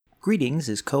Greetings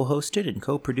is co-hosted and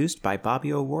co-produced by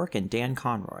Bobby O'Rourke and Dan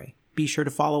Conroy. Be sure to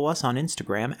follow us on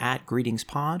Instagram at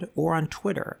GreetingsPod or on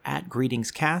Twitter at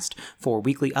GreetingsCast for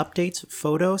weekly updates,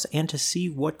 photos, and to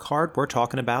see what card we're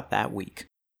talking about that week.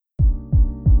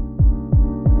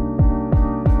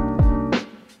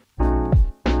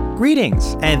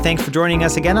 Greetings, and thanks for joining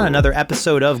us again on another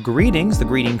episode of Greetings, the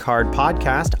Greeting Card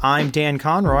Podcast. I'm Dan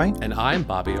Conroy. And I'm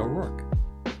Bobby O'Rourke.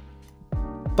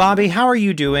 Bobby, how are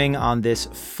you doing on this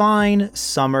fine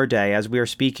summer day as we are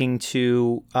speaking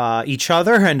to each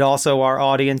other and also our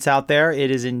audience out there? It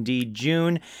is indeed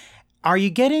June. Are you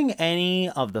getting any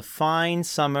of the fine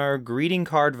summer greeting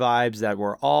card vibes that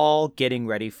we're all getting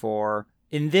ready for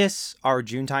in this, our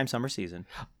June-time summer season?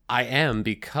 I am,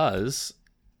 because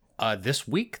this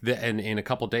week and in a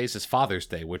couple days is Father's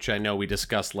Day, which I know we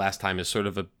discussed last time is sort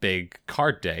of a big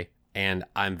card day. And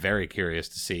I'm very curious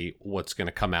to see what's going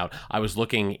to come out. I was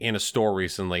looking in a store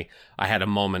recently. I had a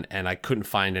moment and I couldn't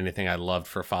find anything I loved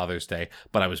for Father's Day,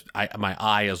 but my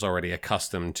eye is already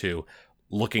accustomed to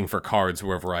looking for cards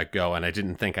wherever I go, and I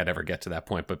didn't think I'd ever get to that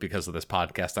point, but because of this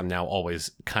podcast, I'm now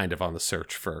always kind of on the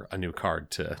search for a new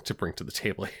card to bring to the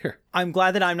table here. I'm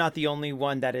glad that I'm not the only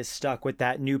one that is stuck with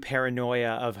that new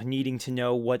paranoia of needing to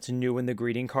know what's new in the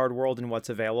greeting card world and what's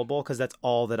available, because that's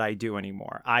all that I do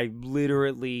anymore.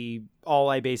 All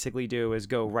I basically do is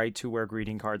go right to where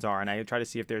greeting cards are, and I try to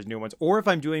see if there's new ones. Or if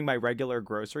I'm doing my regular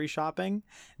grocery shopping,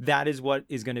 that is what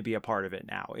is going to be a part of it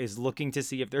now, is looking to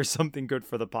see if there's something good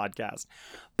for the podcast.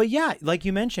 But yeah, like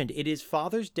you mentioned, it is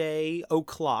Father's Day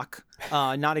o'clock.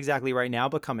 Not exactly right now,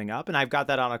 but coming up. And I've got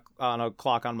that on a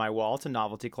clock on my wall. It's a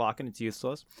novelty clock, and it's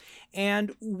useless.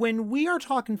 And when we are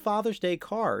talking Father's Day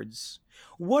cards,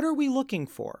 what are we looking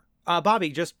for? Bobby,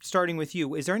 just starting with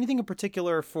you, is there anything in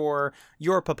particular for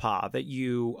your papa that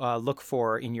you look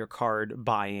for in your card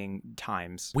buying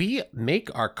times? We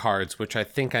make our cards, which I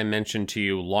think I mentioned to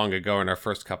you long ago in our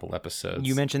first couple episodes.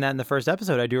 You mentioned that in the first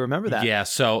episode. I do remember that. Yeah,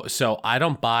 so I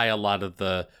don't buy a lot of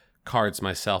the cards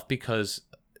myself because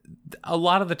a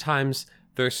lot of the times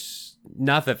there's,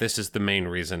 not that this is the main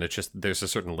reason, it's just there's a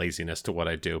certain laziness to what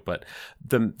I do, but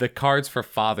the cards for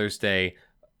Father's Day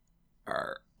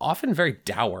are often very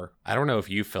dour. I don't know if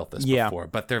you felt this before,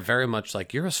 but they're very much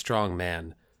like, you're a strong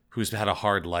man who's had a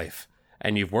hard life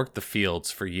and you've worked the fields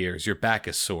for years. Your back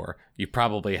is sore. You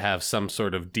probably have some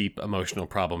sort of deep emotional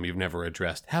problem you've never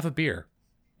addressed. Have a beer.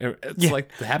 It's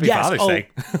like Happy Father's Day.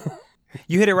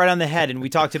 You hit it right on the head, and we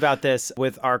talked about this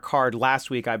with our card last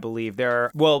week, I believe.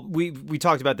 We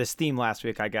talked about this theme last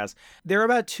week, I guess. There are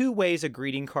about two ways a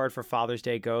greeting card for Father's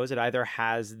Day goes. It either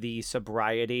has the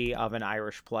sobriety of an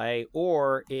Irish play,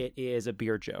 or it is a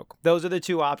beer joke. Those are the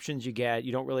two options you get.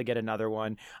 You don't really get another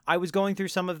one. I was going through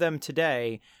some of them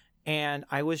today, and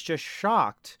I was just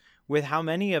shocked with how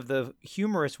many of the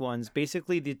humorous ones,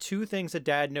 basically the two things that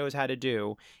Dad knows how to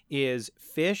do is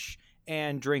fish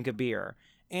and drink a beer.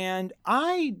 And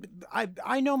I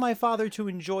know my father to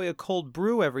enjoy a cold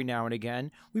brew every now and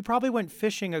again. We probably went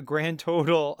fishing a grand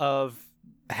total of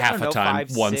half a time,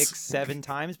 5, once, 6, 7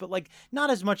 times, but like not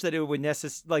as much that it would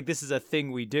like this is a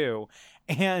thing we do.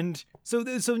 And so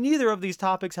neither of these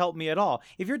topics help me at all.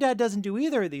 If your dad doesn't do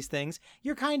either of these things,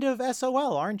 you're kind of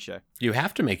SOL, aren't you? You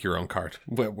have to make your own card,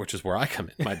 which is where I come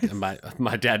in.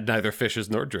 My dad neither fishes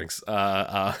nor drinks.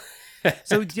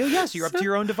 So yes, you're up to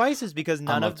your own devices because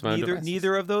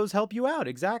neither of those help you out.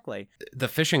 Exactly. The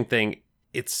fishing thing,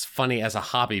 it's funny as a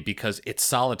hobby because it's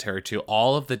solitary too.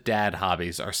 All of the dad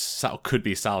hobbies could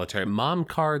be solitary. Mom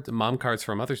cards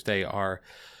for Mother's Day are,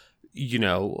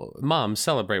 Mom,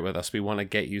 celebrate with us. We want to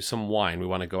get you some wine. We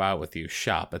want to go out with you,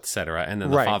 shop, etc. And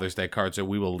then the Father's Day cards are,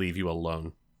 we will leave you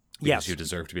alone. Because you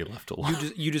deserve to be left alone.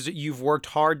 You've worked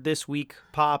hard this week,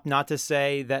 Pop. Not to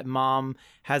say that Mom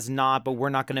has not, but we're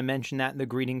not going to mention that in the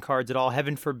greeting cards at all.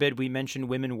 Heaven forbid we mention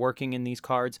women working in these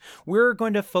cards. We're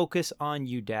going to focus on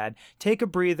you, Dad. Take a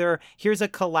breather. Here's a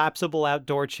collapsible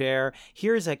outdoor chair.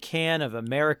 Here's a can of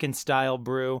American-style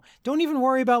brew. Don't even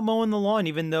worry about mowing the lawn,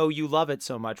 even though you love it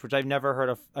so much, which I've never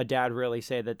heard a dad really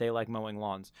say that they like mowing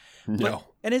lawns. No.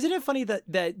 And isn't it funny that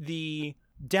the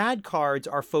dad cards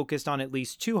are focused on at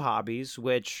least two hobbies,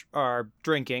 which are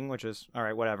drinking, which is all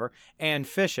right, whatever, and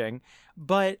fishing.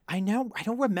 But I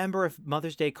don't remember if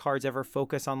Mother's Day cards ever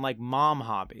focus on like mom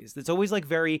hobbies. It's always like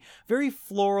very, very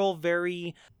floral,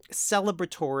 very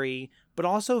celebratory, but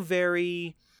also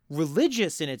very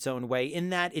religious in its own way, in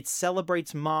that it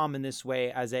celebrates mom in this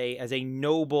way as a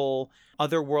noble,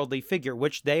 otherworldly figure,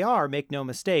 which they are, make no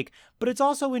mistake. But it's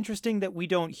also interesting that we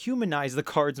don't humanize the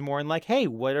cards more and like, hey,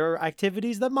 what are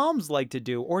activities that moms like to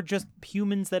do, or just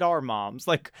humans that are moms,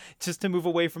 like, just to move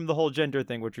away from the whole gender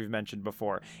thing, which we've mentioned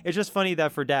before. It's just funny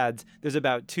that for dads, there's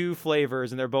about 2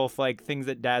 flavors, and they're both like things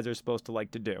that dads are supposed to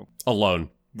like to do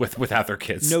alone. Without their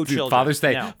kids. No children.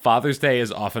 Father's Day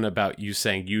is often about you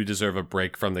saying you deserve a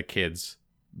break from the kids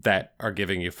that are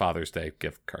giving you Father's Day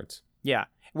gift cards. Yeah.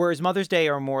 Whereas Mother's Day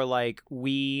are more like,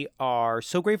 we are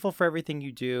so grateful for everything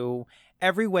you do,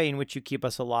 every way in which you keep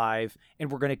us alive, and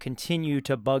we're going to continue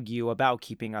to bug you about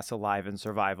keeping us alive in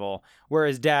survival.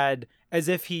 Whereas Dad, as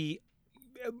if he,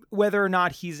 whether or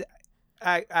not he's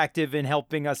active in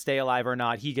helping us stay alive or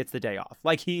not, he gets the day off.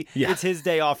 Like it's his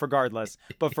day off regardless.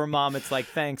 But for mom, it's like,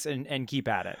 thanks and keep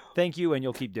at it. Thank you, and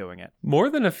you'll keep doing it.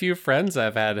 More than a few friends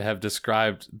I've had have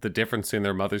described the difference between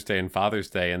their Mother's Day and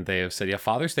Father's Day, and they have said, yeah,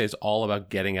 Father's Day is all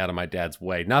about getting out of my dad's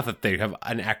way. Not that they have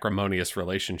an acrimonious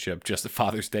relationship, just that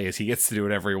Father's Day is he gets to do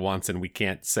whatever he wants, and we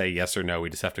can't say yes or no. We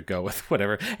just have to go with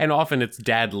whatever. And often it's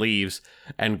dad leaves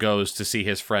and goes to see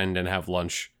his friend and have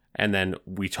lunch, and then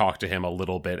we talk to him a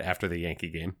little bit after the Yankee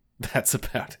game. That's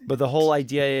about it. But the whole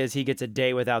idea is he gets a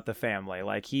day without the family.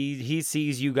 Like he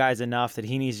sees you guys enough that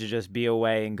he needs to just be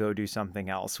away and go do something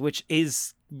else, which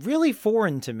is really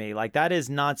foreign to me. Like, that is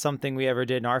not something we ever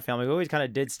did in our family. We always kind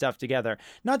of did stuff together.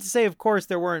 Not to say, of course,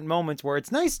 there weren't moments where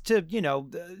it's nice to,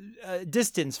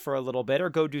 distance for a little bit or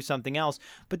go do something else.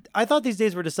 But I thought these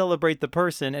days were to celebrate the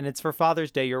person, and it's for Father's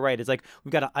Day. You're right. It's like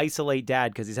we've got to isolate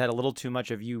Dad because he's had a little too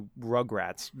much of you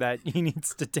rugrats that he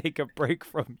needs to take a break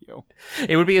from you.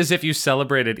 It would be as if you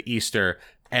celebrated Easter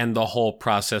and the whole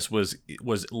process was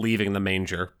leaving the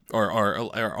manger or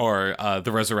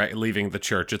the resurrect, leaving the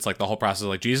church. It's like the whole process,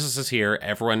 like, Jesus is here.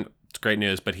 Everyone, it's great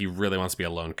news, but he really wants to be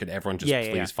alone. Could everyone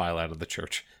just please file out of the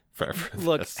church?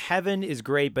 Look, heaven is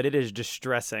great, but it is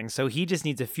distressing. So he just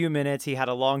needs a few minutes. He had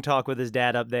a long talk with his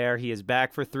dad up there. He is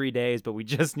back for 3 days, but we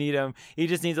just need him. He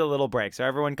just needs a little break. So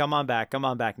everyone, come on back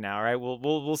now. All right,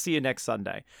 we'll see you next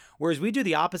Sunday. Whereas we do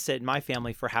the opposite in my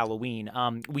family for Halloween.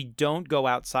 We don't go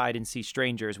outside and see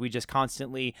strangers. We just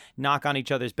constantly knock on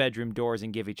each other's bedroom doors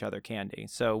and give each other candy.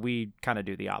 So we kind of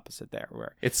do the opposite there.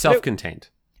 It's self-contained.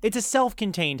 It's a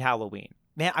self-contained Halloween.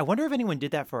 Man, I wonder if anyone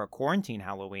did that for a quarantine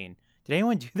Halloween. Did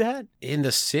anyone do that? In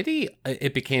the city,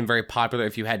 it became very popular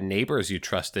if you had neighbors you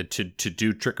trusted to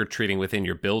do trick-or-treating within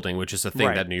your building, which is a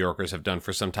thing that New Yorkers have done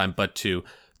for some time, but to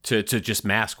just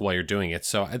mask while you're doing it.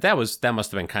 So that must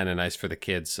have been kind of nice for the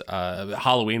kids.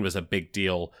 Halloween was a big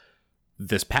deal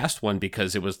this past one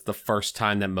because it was the first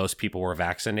time that most people were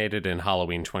vaccinated in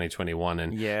Halloween 2021,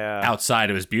 and outside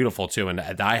it was beautiful too, and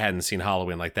I hadn't seen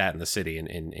Halloween like that in the city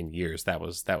in years. That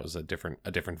was a different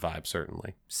vibe,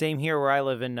 certainly. Same here where I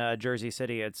live in Jersey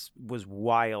City. Was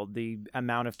wild, the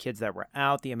amount of kids that were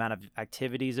out, the amount of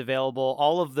activities available.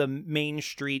 All of the main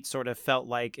street sort of felt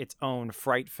like its own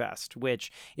Fright Fest,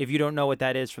 which, if you don't know what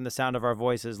that is from the sound of our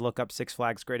voices, look up Six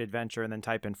Flags Great Adventure and then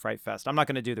type in Fright Fest. I'm not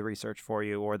going to do the research for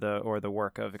you or the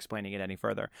work of explaining it any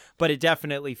further, but it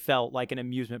definitely felt like an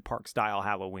amusement park style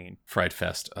Halloween. Fright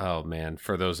Fest. Oh man,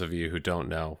 for those of you who don't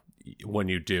know, when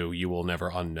you do, you will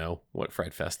never unknow what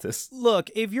Fright Fest is.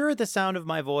 Look, if you're at the sound of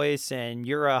my voice and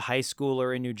you're a high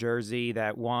schooler in New Jersey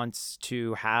that wants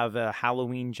to have a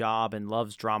Halloween job and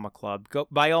loves drama club,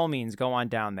 by all means, go on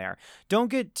down there.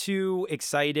 Don't get too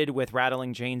excited with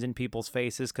rattling chains in people's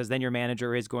faces, because then your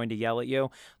manager is going to yell at you.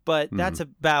 But that's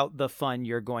about the fun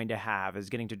you're going to have,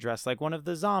 is getting to dress like one of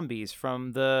the zombies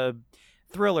from the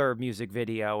Thriller music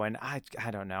video. And I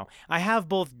don't know. I have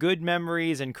both good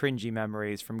memories and cringy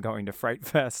memories from going to Fright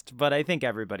Fest, but I think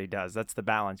everybody does. That's the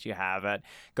balance you have at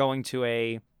going to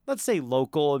a, let's say,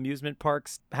 local amusement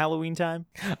parks Halloween time.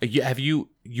 You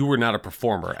were not a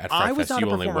performer at Fright Fest. I was not a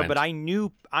performer, but I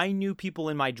knew people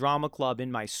in my drama club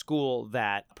in my school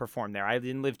that performed there. I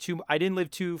didn't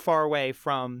live too far away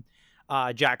from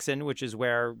Jackson, which is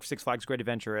where Six Flags Great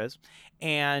Adventure is,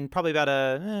 and probably about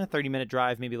a 30-minute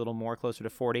drive, maybe a little more, closer to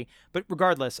 40. But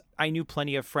regardless, I knew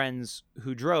plenty of friends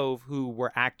who drove who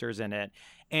were actors in it,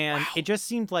 and it just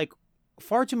seemed like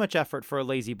far too much effort for a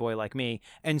lazy boy like me,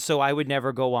 and so I would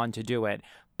never go on to do it.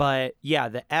 But yeah,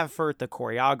 the effort, the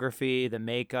choreography, the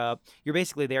makeup, you're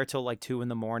basically there till like 2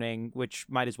 a.m, which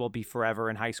might as well be forever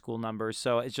in high school numbers.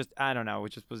 So it's just, I don't know,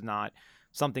 it just was not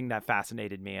something that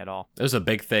fascinated me at all. It was a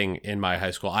big thing in my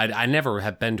high school. I never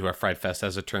have been to a Fright Fest,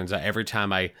 as it turns out. Every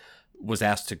time I was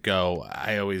asked to go,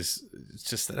 I always it's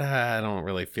just I don't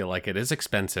really feel like it is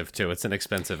expensive too. It's an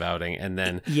expensive outing, and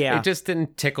then it just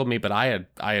didn't tickle me. But I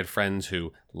had friends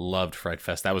who loved Fright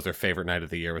Fest. That was their favorite night of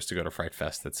the year, was to go to Fright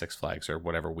Fest at Six Flags or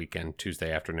whatever weekend,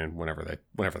 Tuesday afternoon, whenever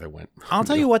they went. I'll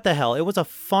tell you what the hell, it was a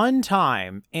fun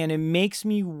time, and it makes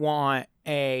me want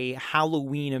a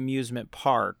Halloween amusement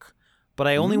park. But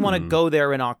I only want to go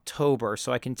there in October,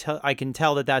 so I can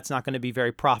tell that that's not going to be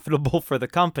very profitable for the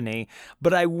company.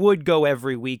 But I would go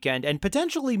every weekend and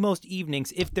potentially most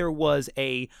evenings if there was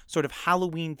a sort of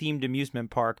Halloween-themed amusement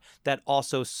park that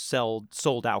also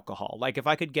sold alcohol. Like if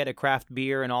I could get a craft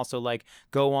beer and also like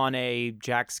go on a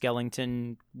Jack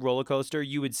Skellington roller coaster,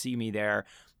 you would see me there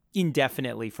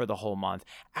indefinitely for the whole month.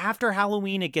 After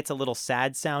Halloween, it gets a little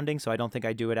sad sounding, so I don't think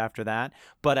I do it after that.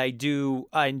 But I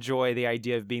enjoy the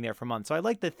idea of being there for months. So I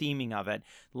like the theming of it.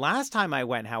 Last time I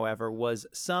went, however, was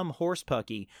some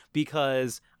horsepucky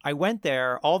because I went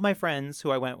there. All of my friends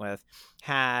who I went with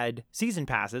had season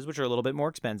passes, which are a little bit more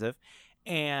expensive.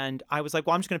 And I was like,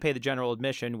 well, I'm just going to pay the general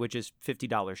admission, which is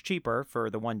 $50 cheaper for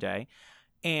the one day.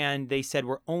 And they said,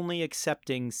 we're only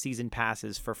accepting season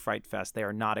passes for Fright Fest. They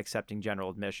are not accepting general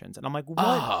admissions. And I'm like,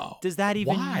 what does that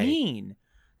even mean?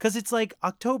 Because it's like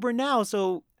October now.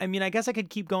 So, I mean, I guess I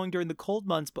could keep going during the cold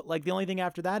months, but like the only thing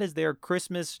after that is their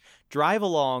Christmas drive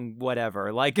along,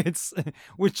 whatever. Like it's,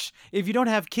 which if you don't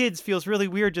have kids feels really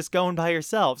weird just going by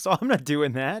yourself. So I'm not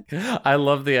doing that. I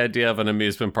love the idea of an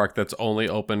amusement park that's only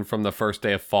open from the first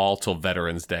day of fall till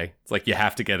Veterans Day. It's like you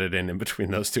have to get it in between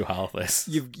those two holidays.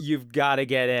 You've got to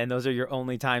get in. Those are your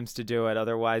only times to do it.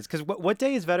 Otherwise, because what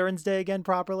day is Veterans Day again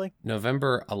properly?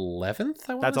 November 11th,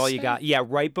 I want to That's all you got. Yeah,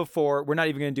 right before. We're not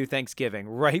even going to do Thanksgiving.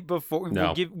 Right before.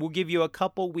 No. We'll give you a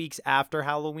couple weeks after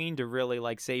Halloween to really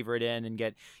like savor it in and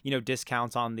get,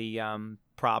 discounts on the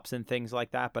props and things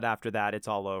like that. But after that, it's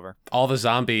all over. All the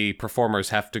zombie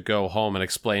performers have to go home and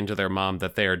explain to their mom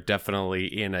that they are definitely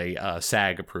in a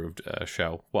SAG-approved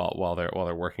show while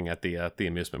they're working at the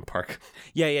amusement park.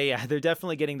 Yeah. They're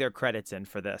definitely getting their credits in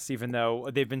for this, even though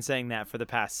they've been saying that for the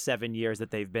past 7 years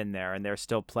that they've been there, and they're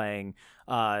still playing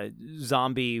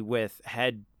zombie with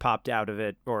head popped out of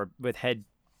it or with head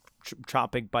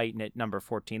chopping biting at number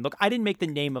 14. Look, I didn't make the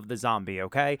name of the zombie,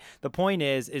 okay? The point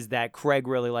is that Craig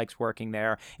really likes working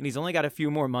there, and he's only got a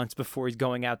few more months before he's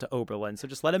going out to Oberlin, so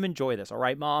just let him enjoy this, all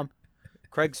right, Mom?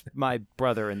 Craig's my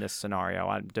brother in this scenario.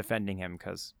 I'm defending him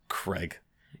because... Craig.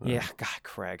 Yeah, God,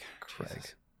 Craig.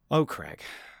 Jesus. Oh, Craig.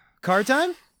 Card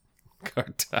time?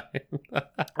 Card time.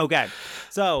 Okay,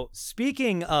 so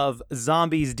speaking of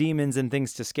zombies, demons, and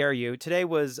things to scare you, today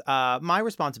was my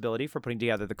responsibility for putting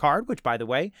together the card, which, by the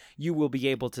way, you will be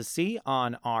able to see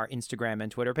on our Instagram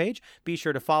and Twitter page. Be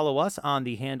sure to follow us on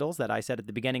the handles that I said at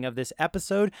the beginning of this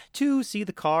episode to see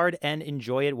the card and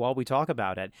enjoy it while we talk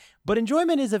about it. But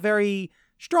enjoyment is a very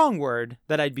strong word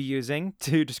that I'd be using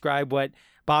to describe what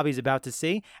Bobby's about to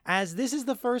see, as this is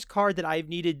the first card that I've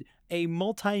needed a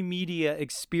multimedia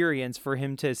experience for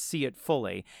him to see it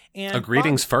fully. And a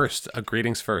greetings first.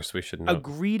 We should know. A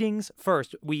greetings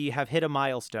first. We have hit a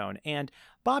milestone. And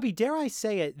Bobby, dare I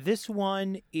say it, this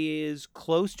one is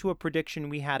close to a prediction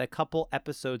we had a couple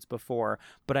episodes before,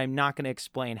 but I'm not going to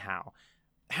explain how.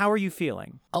 How are you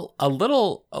feeling? A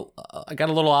little. I got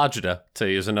a little agita, to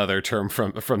use another term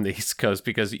from the East Coast,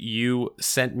 because you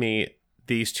sent me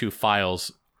these two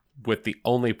files with the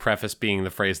only preface being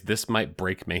the phrase, "This might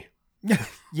break me."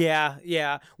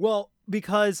 Yeah. Well,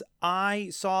 because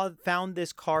I found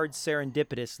this card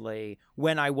serendipitously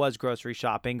when I was grocery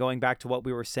shopping, going back to what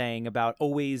we were saying about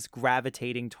always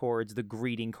gravitating towards the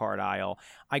greeting card aisle.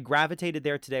 I gravitated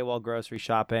there today while grocery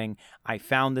shopping. I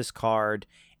found this card,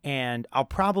 and I'll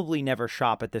probably never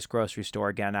shop at this grocery store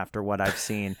again after what I've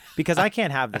seen, because I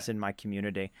can't have this in my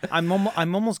community. I'm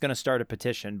almost going to start a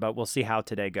petition, but we'll see how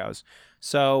today goes.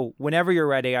 So whenever you're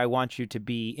ready, I want you to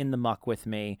be in the muck with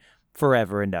me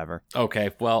forever and ever.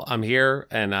 Okay, well, I'm here,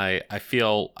 and I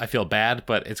feel bad,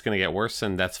 but it's going to get worse,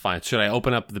 and that's fine. Should I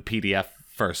open up the PDF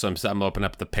first? I'm open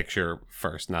up the picture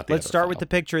first, not the Let's start with the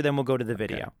picture, then we'll go to the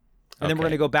video. Okay. And then we're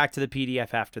going to go back to the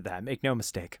PDF after that. Make no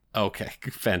mistake. Okay,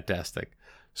 fantastic.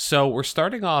 So we're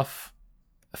starting off...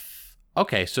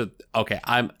 I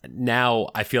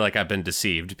feel like I've been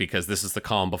deceived, because this is the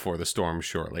calm before the storm,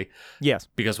 surely. Yes.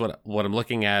 Because what I'm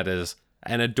looking at is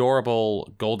an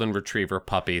adorable golden retriever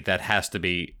puppy that has to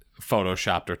be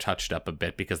photoshopped or touched up a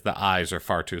bit, because the eyes are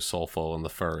far too soulful and the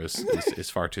fur is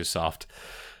far too soft.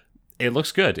 It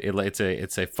looks good. It's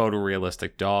a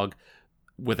photorealistic dog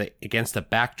against a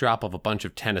backdrop of a bunch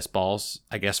of tennis balls,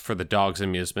 I guess for the dog's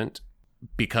amusement,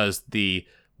 because the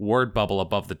word bubble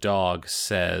above the dog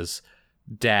says,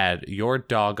 "Dad, you're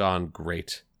doggone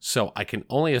great." So I can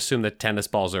only assume that tennis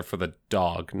balls are for the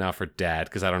dog, not for dad,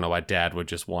 because I don't know why dad would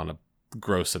just want to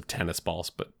grow some tennis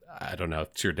balls, but I don't know.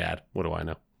 It's your dad. What do I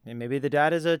know? And maybe the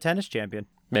dad is a tennis champion.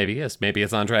 Maybe he is. Maybe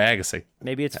it's Andre Agassi.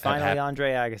 Maybe it's finally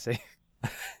Andre Agassi.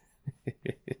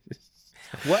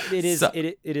 What it is,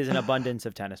 it is an abundance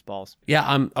of tennis balls. Yeah,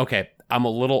 I'm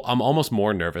almost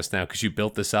more nervous now because you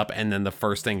built this up, and then the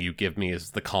first thing you give me is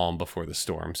the calm before the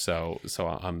storm. So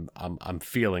I'm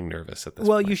feeling nervous at this point.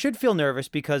 Well, you should feel nervous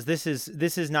because this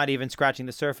is not even scratching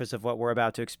the surface of what we're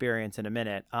about to experience in a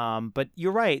minute. But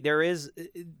you're right. There is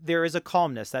a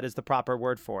calmness. That is the proper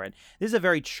word for it. This is a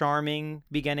very charming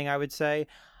beginning, I would say.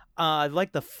 I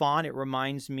like the font. It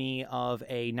reminds me of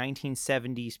a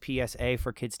 1970s PSA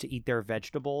for kids to eat their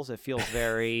vegetables. It feels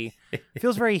very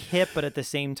hip, but at the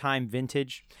same time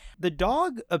vintage. The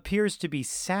dog appears to be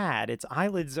sad. Its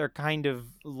eyelids are kind of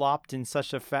lopped in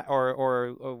such a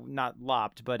or not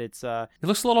lopped, but it's It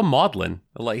looks a little maudlin.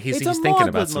 Like he's thinking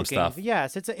about some stuff.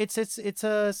 Yes, it's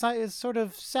a sort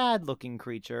of sad looking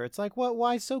creature. It's like, what?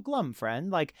 Why so glum,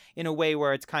 friend? Like in a way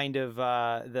where it's kind of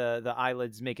the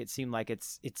eyelids make it seem like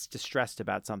it's distressed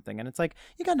about something, and it's like,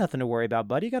 you got nothing to worry about,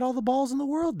 buddy. You got all the balls in the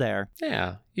world there.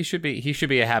 Yeah, he should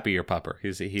be a happier pupper.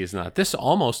 He's not. This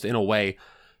almost in a way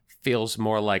feels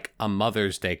more like a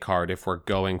Mother's Day card if we're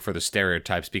going for the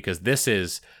stereotypes, because this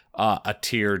is a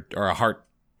tiered or a heart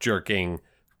jerking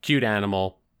cute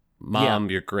animal. Mom,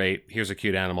 You're great. Here's a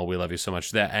cute animal. We love you so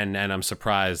much. And I'm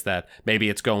surprised that maybe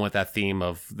it's going with that theme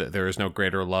of there is no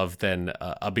greater love than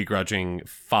a begrudging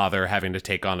father having to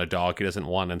take on a dog he doesn't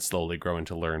want and slowly growing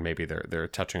to learn. Maybe they're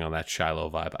touching on that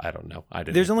Shiloh vibe. I don't know.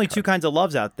 There's only two kinds of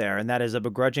loves out there, and that is a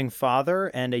begrudging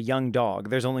father and a young dog.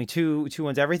 There's only two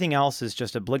ones. Everything else is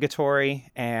just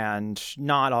obligatory and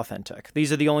not authentic.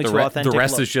 These are the only two authentic. The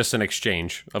rest is just an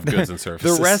exchange of goods and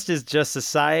services. The rest is just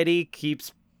society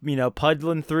keeps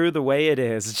puddling through the way it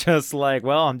is. Just like,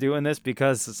 well, I'm doing this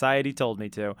because society told me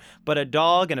to. But a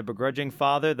dog and a begrudging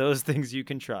father, those things you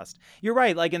can trust. You're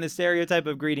right. Like in the stereotype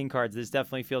of greeting cards, this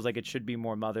definitely feels like it should be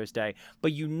more Mother's Day.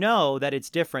 But you know that it's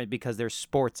different because there's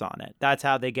sports on it. That's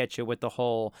how they get you with the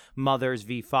whole Mother's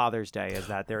v Father's Day, is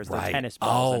that there's the tennis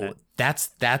balls in it.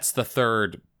 That's the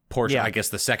third portion, I guess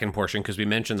the second portion, because we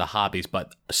mentioned the hobbies,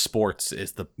 but sports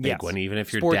is the big one. Even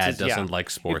if your dad doesn't like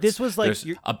sports, if this was like there's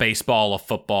a baseball, a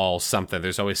football, something.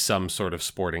 There's always some sort of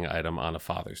sporting item on a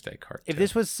Father's Day card. If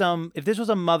this was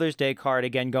a Mother's Day card,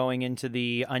 again going into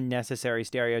the unnecessary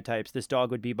stereotypes, this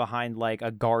dog would be behind like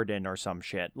a garden or some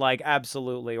shit, like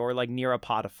absolutely, or like near a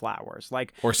pot of flowers,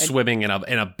 like swimming in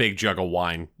a big jug of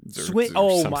wine.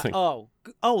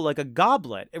 Like a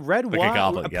goblet, red wine, like a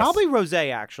goblet, yes. Probably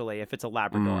rosé actually. If it's a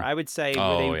Labrador, I would say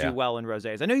they would do well in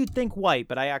rosés. I know you'd think white,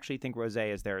 but I actually think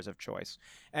rosé is theirs of choice.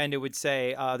 And it would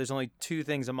say, "There's only two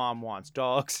things a mom wants: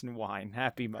 dogs and wine."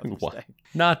 Happy Mother's Day.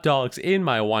 Not dogs in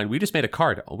my wine. We just made a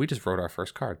card. We just wrote our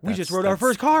first card. Our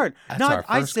first card.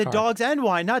 I said dogs and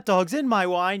wine, not dogs in my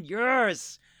wine.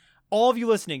 Yes. All of you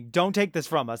listening, don't take this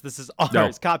from us. This is ours.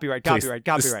 No, copyright.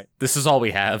 This is all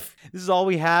we have. This is all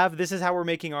we have. This is how we're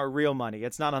making our real money.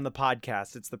 It's not on the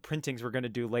podcast. It's the printings we're going to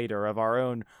do later of our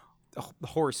own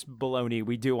horse baloney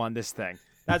we do on this thing.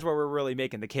 That's where we're really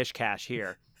making the kish cash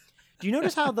here. Do you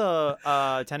notice how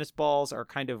the tennis balls are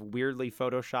kind of weirdly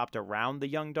photoshopped around the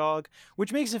young dog,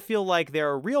 which makes it feel like there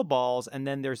are real balls, and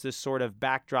then there's this sort of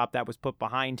backdrop that was put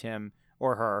behind him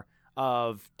or her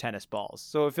of tennis balls.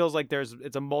 So it feels like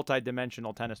it's a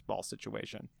multi-dimensional tennis ball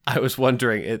situation. I was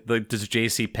wondering, does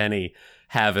JCPenney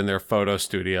have in their photo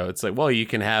studio? It's like, well, you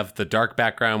can have the dark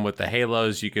background with the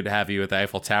halos, you could have you at the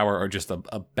Eiffel Tower, or just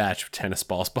a batch of tennis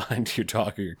balls behind your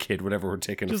dog or your kid, whatever we're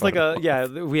taking. Just like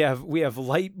we have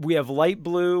light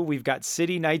blue, we've got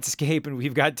city nightscape, and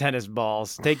we've got tennis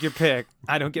balls. Take your pick.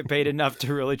 I don't get paid enough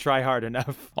to really try hard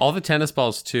enough. All the tennis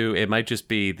balls too, it might just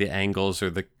be the angles or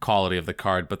the quality of the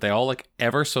card, but they all look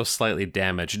ever so slightly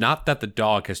damaged. Not that the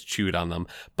dog has chewed on them,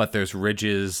 but there's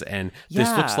ridges, and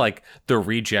this looks like the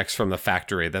rejects from the factory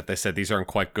that they said these aren't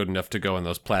quite good enough to go in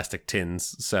those plastic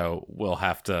tins, so we'll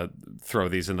have to throw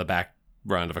these in the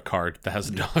background of a card that has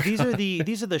a dog. These are the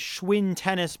Schwinn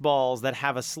tennis balls that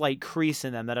have a slight crease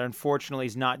in them that unfortunately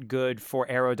is not good for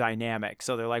aerodynamics.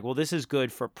 So they're like, well, this is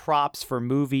good for props for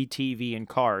movie, TV, and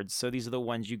cards. So these are the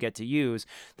ones you get to use.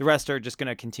 The rest are just going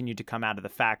to continue to come out of the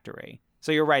factory.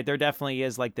 So you're right. There definitely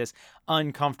is like this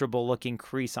uncomfortable looking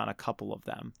crease on a couple of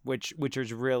them, which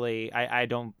is really, I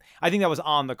think that was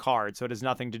on the card. So it has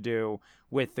nothing to do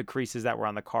with the creases that were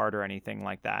on the card or anything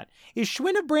like that. Is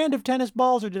Schwinn a brand of tennis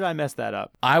balls, or did I mess that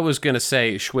up? I was going to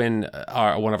say Schwinn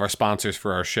are one of our sponsors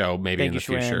for our show, maybe in the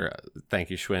future.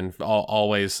 Thank you, Schwinn.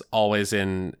 Always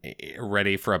in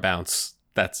ready for a bounce.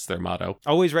 That's their motto.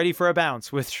 Always ready for a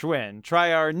bounce with Schwinn.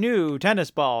 Try our new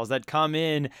tennis balls that come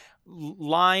in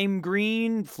lime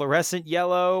green, fluorescent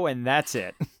yellow, and that's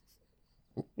it.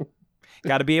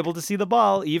 Got to be able to see the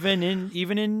ball even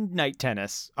in night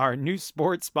tennis. Our new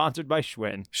sport sponsored by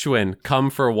Schwinn. Schwinn, come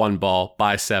for 1 ball,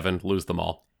 buy 7, lose them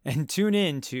all. And tune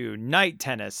in to Night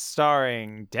Tennis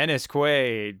starring Dennis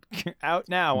Quaid. Out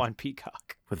now on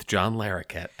Peacock. With John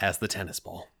Larroquette as the tennis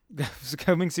ball.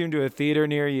 Coming soon to a theater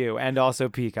near you, and also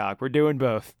Peacock. We're doing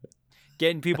both.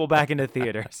 Getting people back into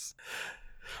theaters.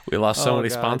 We lost so many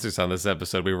sponsors on this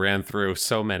episode. We ran through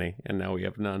so many, and now we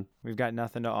have none. We've got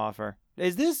nothing to offer.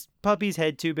 Is this puppy's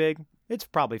head too big? It's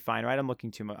probably fine, right? I'm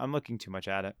looking too much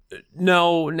at it.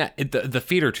 No, the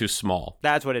feet are too small.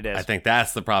 That's what it is. I think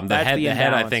that's the problem. The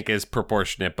head I think is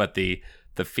proportionate, but the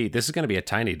feet. This is going to be a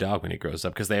tiny dog when he grows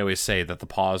up, because they always say that the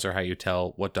paws are how you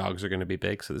tell what dogs are going to be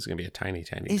big. So this is going to be a tiny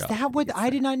dog. Is that what? I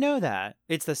did not know that.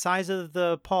 It's the size of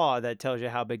the paw that tells you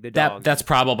how big the dog is. That's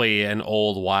probably an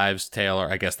old wives' tale,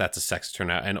 or I guess that's a sex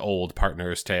turn out, an old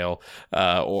partner's tale,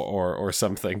 or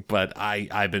something. But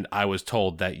I was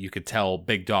told that you could tell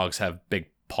big dogs have big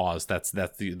paws.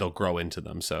 They'll grow into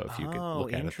them. So if you could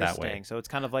look at it that way. So it's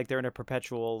kind of like they're in a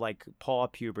perpetual paw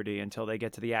puberty until they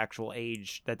get to the actual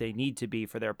age that they need to be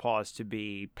for their paws to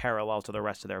be parallel to the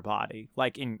rest of their body,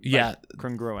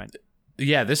 congruent.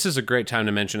 Yeah, this is a great time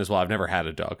to mention as well. I've never had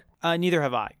a dog. Neither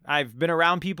have I. I've been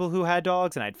around people who had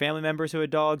dogs, and I had family members who had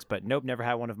dogs, but nope, never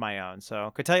had one of my own. So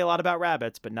could tell you a lot about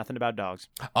rabbits, but nothing about dogs.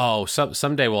 Oh,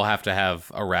 someday we'll have to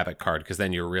have a rabbit card, because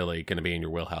then you're really going to be in your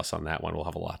wheelhouse on that one. We'll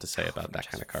have a lot to say about that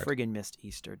kind of card. Friggin' missed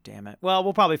Easter, damn it. Well,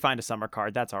 we'll probably find a summer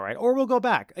card. That's all right. Or we'll go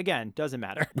back. Again, doesn't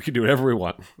matter. We can do whatever we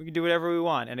want. We can do whatever we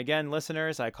want. And again,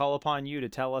 listeners, I call upon you to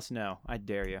tell us no. I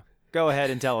dare you. Go ahead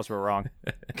and tell us we're wrong.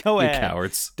 Go ahead. You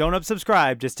cowards. Don't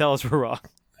unsubscribe. Just tell us we're wrong.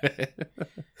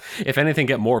 If anything,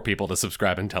 get more people to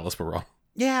subscribe and tell us we're wrong.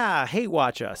 Yeah, hate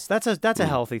watch us. That's a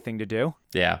healthy thing to do.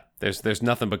 Yeah, there's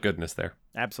nothing but goodness there.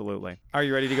 Absolutely. Are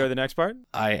you ready to go to the next part?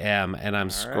 I am, and I'm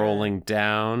scrolling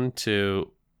down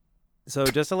to... So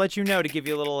just to let you know, to give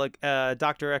you a little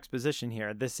Dr. Exposition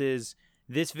here,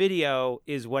 this video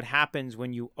is what happens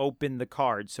when you open the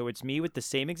card. So it's me with the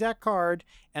same exact card,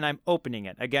 and I'm opening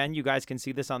it. Again, you guys can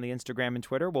see this on the Instagram and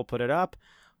Twitter. We'll put it up.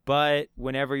 But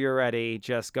whenever you're ready,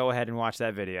 just go ahead and watch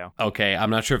that video. Okay, I'm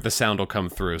not sure if the sound will come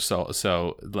through,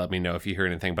 so let me know if you hear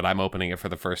anything. But I'm opening it for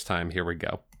the first time. Here we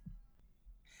go.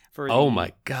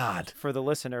 My God. For the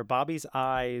listener, Bobby's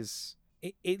eyes...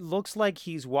 It looks like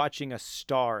he's watching a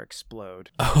star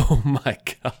explode. Oh, my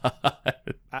God.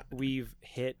 We've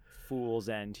hit fool's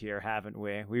end here, haven't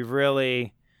we?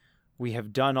 We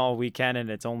have done all we can, and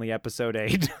it's only episode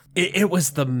 8. It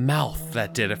was the mouth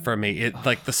that did it for me. It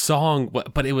like the song,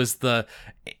 but it was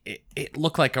it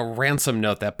looked like a ransom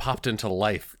note that popped into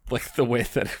life, like the way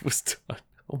that it was done.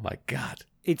 Oh my God.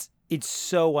 It's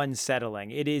so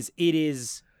unsettling. It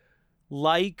is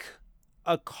like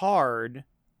a card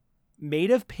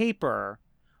made of paper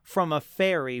from a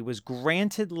fairy was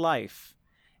granted life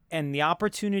and the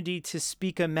opportunity to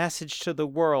speak a message to the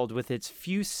world with its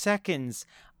few seconds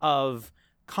of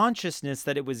consciousness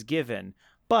that it was given.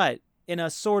 But in a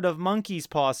sort of monkey's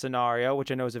paw scenario,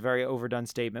 which I know is a very overdone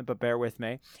statement, but bear with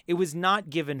me, it was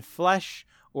not given flesh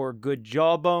or good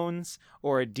jawbones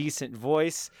or a decent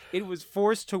voice. It was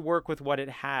forced to work with what it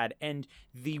had. And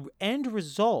the end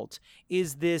result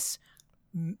is this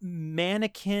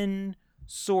mannequin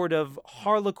sort of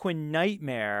harlequin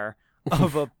nightmare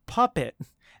of a puppet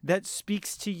that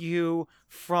speaks to you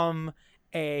from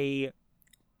a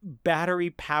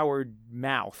battery-powered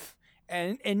mouth.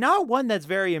 And not one that's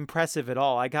very impressive at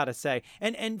all, I gotta say.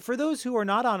 And for those who are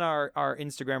not on our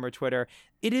Instagram or Twitter,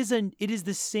 it is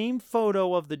the same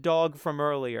photo of the dog from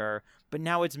earlier, but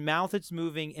now its mouth is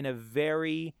moving in a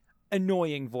very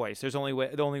annoying voice.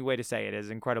 The only way to say it is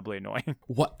incredibly annoying.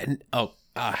 What?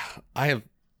 I have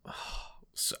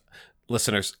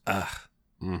listeners.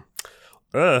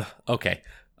 Okay,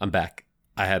 I'm back.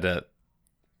 I had to.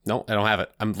 No, I don't have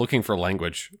it. I'm looking for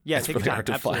language. Yeah, it's take really your time. hard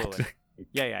to Absolutely. find.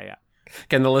 Yeah.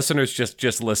 Can the listeners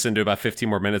just listen to about 15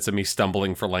 more minutes of me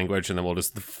stumbling for language, and then we'll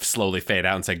just slowly fade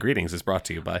out and say greetings is brought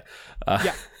to you by...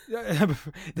 Yeah.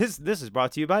 This is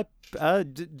brought to you by...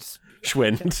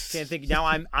 Schwinn. Can't think... Now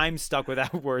I'm stuck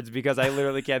without words because I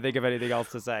literally can't think of anything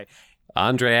else to say.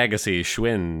 Andre Agassi,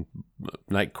 Schwinn,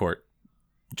 Night Court,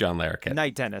 John Larroquette.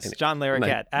 Night Tennis, John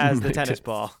Larroquette as the tennis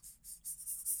ball.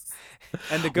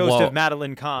 And the ghost of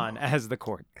Madeline Kahn as the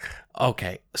court.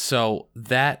 Okay, so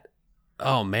that...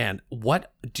 Oh man,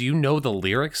 what do you know the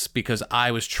lyrics? Because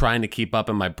I was trying to keep up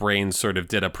and my brain sort of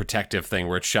did a protective thing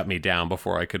where it shut me down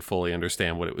before I could fully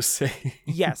understand what it was saying.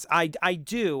 Yes, I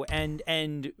do,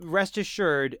 and rest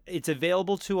assured, it's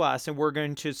available to us, and we're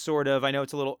going to sort of, I know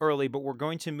it's a little early, but we're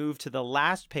going to move to the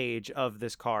last page of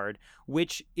this card,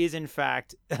 which is in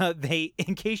fact,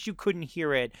 in case you couldn't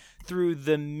hear it, through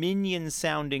the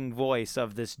minion-sounding voice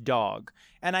of this dog.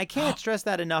 And I can't stress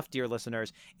that enough, dear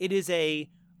listeners. It is a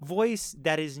voice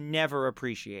that is never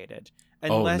appreciated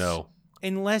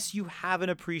unless you have an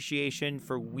appreciation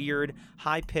for weird,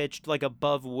 high-pitched, like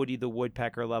above Woody the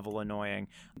Woodpecker level annoying.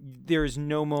 There's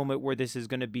no moment where this is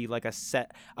going to be like a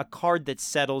card that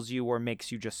settles you or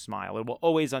makes you just smile. It will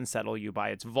always unsettle you by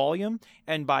its volume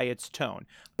and by its tone.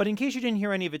 But in case you didn't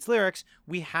hear any of its lyrics,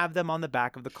 we have them on the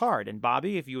back of the card. And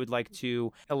Bobby, if you would like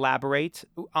to elaborate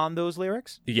on those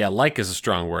lyrics? Yeah, like is a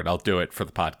strong word. I'll do it for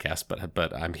the podcast,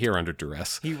 but I'm here under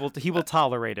duress. He will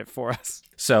tolerate it for us.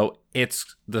 So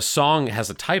the song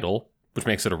has a title, which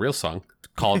makes it a real song,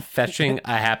 called Fetching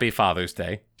a Happy Father's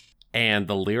Day. And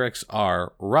the lyrics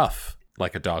are rough,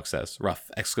 like a dog says,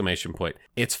 rough, exclamation point.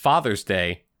 It's Father's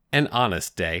Day, an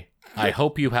honest day. I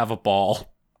hope you have a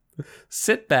ball.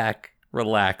 Sit back,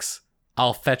 relax.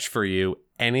 I'll fetch for you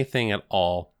anything at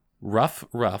all. Rough,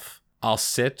 rough. I'll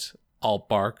sit, I'll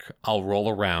bark, I'll roll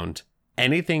around.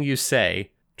 Anything you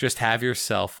say, just have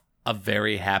yourself a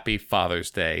very happy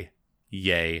Father's Day.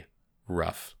 Yay,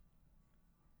 rough.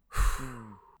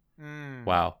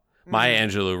 Wow. Maya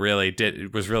Angelou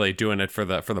was really doing it for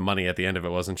the money at the end of it,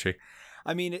 wasn't she?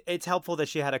 I mean, it's helpful that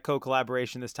she had a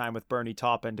co-collaboration this time with Bernie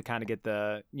Taupin to kind of get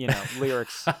the,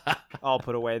 lyrics all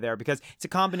put away there, because it's a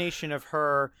combination of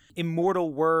her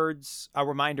immortal words, a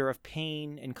reminder of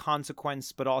pain and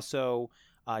consequence, but also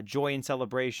joy and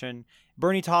celebration.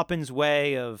 Bernie Taupin's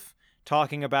way of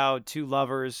talking about two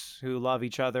lovers who love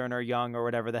each other and are young, or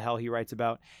whatever the hell he writes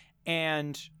about,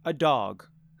 and a dog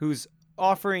who's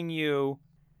offering you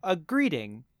a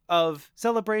greeting of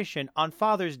celebration on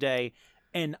Father's Day,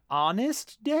 an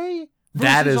honest day.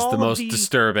 That is the most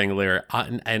disturbing lyric.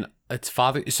 And it's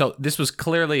father. So this was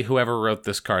clearly whoever wrote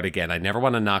this card. Again, I never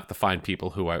want to knock the fine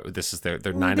people this is their 9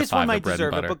 to 5 This one might bread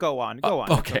deserve and butter. it, but go on.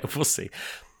 Okay, we'll see.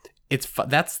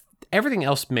 That's everything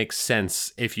else makes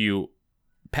sense if you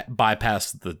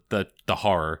bypass the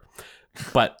horror.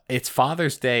 But it's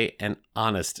Father's Day and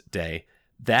honest day.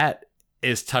 That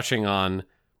is touching on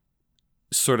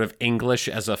sort of English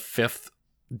as a fifth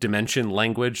dimension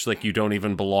language. Like, you don't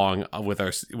even belong with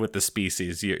the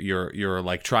species. You're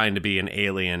like trying to be an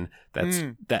alien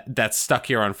that's stuck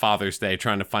here on Father's Day,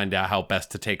 trying to find out how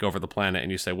best to take over the planet.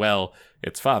 And you say, well,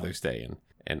 it's Father's Day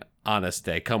and honest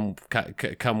day. Come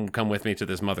with me to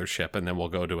this mothership, and then we'll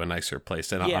go to a nicer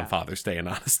place on Father's Day and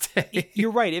honest day.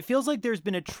 You're right. It feels like there's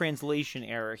been a translation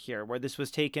error here, where this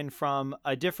was taken from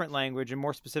a different language, and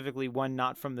more specifically one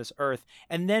not from this earth,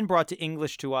 and then brought to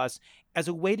English to us as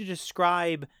a way to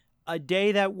describe a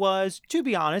day that was, to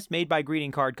be honest, made by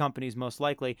greeting card companies most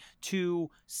likely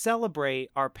to celebrate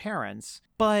our parents.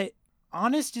 But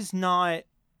honest is not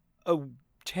a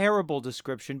terrible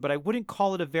description, but I wouldn't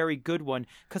call it a very good one,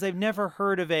 because I've never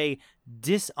heard of a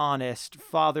dishonest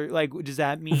father. Like, does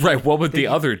that mean right? What would the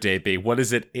other day be? What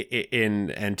is it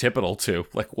in antipodal to?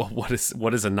 Like, what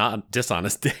is a not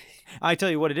dishonest day? I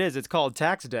tell you what it is. It's called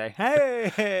Tax Day.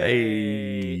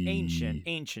 Hey.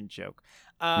 Ancient joke.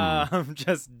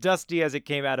 Just dusty as it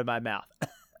came out of my mouth.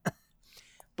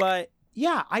 But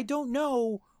yeah, I don't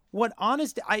know what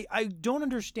honest. I don't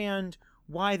understand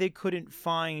why they couldn't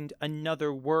find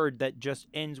another word that just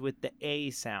ends with the A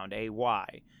sound,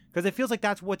 A-Y. Because it feels like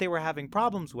that's what they were having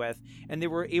problems with, and they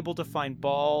were able to find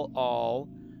ball, all,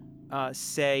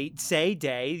 say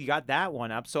day. You got that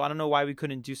one up, so I don't know why we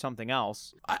couldn't do something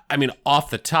else. I mean, off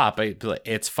the top,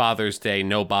 it's Father's Day,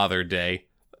 no bother day,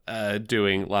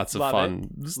 doing lots of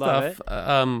fun stuff.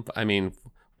 I mean,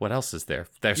 what else is there?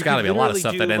 There's got to be a lot of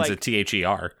stuff that ends at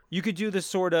THER. You could do the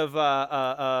sort of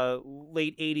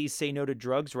late 80s say no to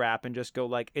drugs rap and just go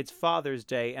like, it's Father's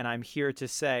Day and I'm here to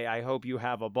say I hope you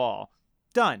have a ball.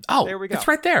 Done. Oh, there we go. It's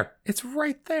right there. It's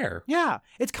right there. Yeah.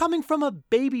 It's coming from a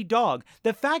baby dog.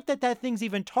 The fact that thing's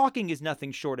even talking is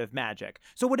nothing short of magic.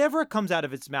 So whatever comes out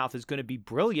of its mouth is going to be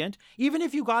brilliant. Even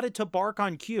if you got it to bark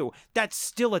on cue, that's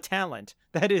still a talent.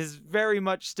 That is very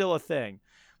much still a thing.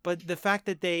 But the fact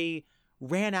that they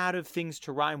ran out of things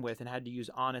to rhyme with and had to use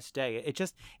honest day,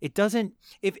 it doesn't,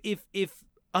 if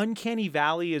Uncanny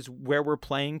Valley is where we're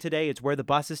playing today, it's where the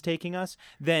bus is taking us,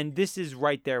 then this is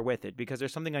right there with it, because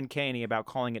there's something uncanny about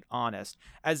calling it honest,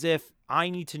 as if I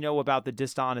need to know about the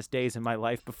dishonest days in my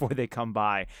life before they come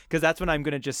by, because that's when I'm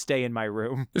going to just stay in my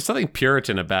room. There's something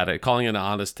Puritan about it. Calling it an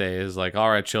honest day is like, all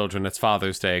right, children, it's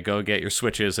Father's Day. Go get your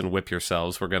switches and whip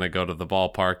yourselves. We're going to go to the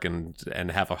ballpark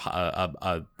and have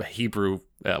a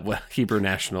Hebrew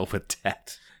national with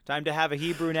Dad. Time to have a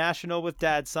Hebrew national with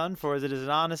Dad, son, for as it is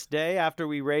an honest day. After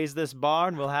we raise this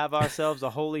barn, we'll have ourselves a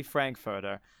holy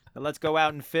Frankfurter. Now let's go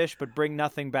out and fish, but bring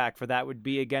nothing back, for that would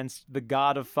be against the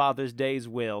God of Father's Day's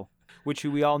will, which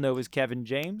we all know is Kevin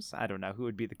James. I don't know who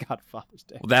would be the God of Father's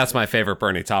Day. Well, that's my favorite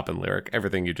Bernie Taupin lyric.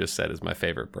 Everything you just said is my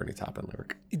favorite Bernie Taupin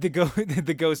lyric.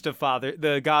 The ghost of Father,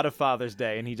 the God of Father's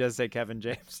Day, and he does say Kevin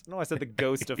James. No, I said the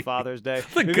ghost of Father's Day.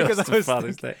 The ghost of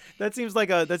Father's Day. That seems like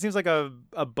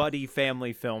a buddy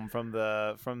family film from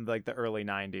the early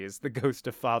 '90s. The Ghost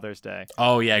of Father's Day.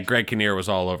 Oh yeah, Greg Kinnear was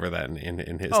all over that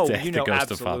in his day. The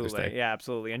Ghost of Father's Day. Yeah,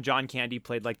 absolutely. And John Candy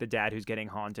played like the dad who's getting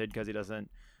haunted because he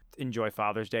doesn't enjoy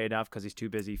Father's Day enough because he's too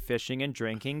busy fishing and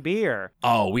drinking beer.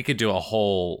 Oh, we could do a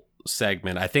whole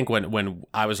segment. I think when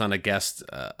I was on a guest,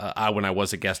 when I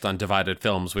was a guest on Divided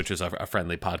Films, which is a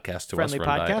friendly podcast to us. Friendly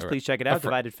podcast, please check it out.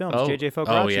 Divided Films, JJ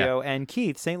Focaccio and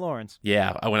Keith St. Lawrence.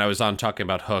 Yeah, when I was on talking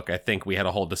about Hook, I think we had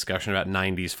a whole discussion about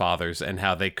 90s fathers and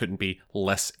how they couldn't be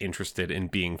less interested in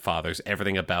being fathers.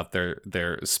 Everything about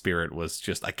their spirit was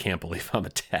just, I can't believe I'm a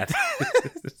dad.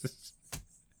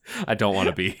 I don't want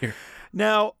to be here.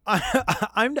 Now,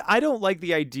 I don't like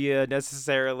the idea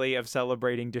necessarily of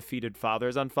celebrating defeated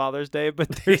fathers on Father's Day, but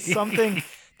there's something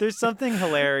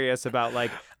hilarious about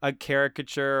like a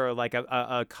caricature or like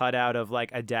a cutout of like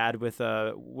a dad with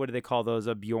a, what do they call those,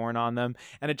 a Bjorn on them,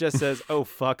 and it just says, "Oh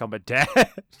fuck, I'm a dad."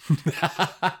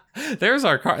 There's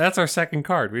our card. That's our second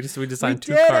card. We designed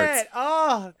two cards. It.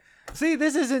 Oh, see,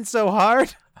 this isn't so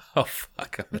hard. Oh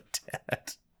fuck, I'm a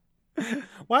dad.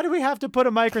 Why do we have to put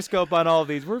a microscope on all of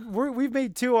these? We've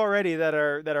made two already that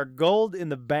are gold in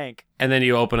the bank. And then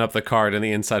you open up the card and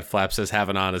the inside flap says, "Have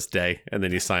an honest day," and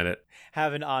then you sign it.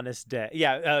 Have an honest day.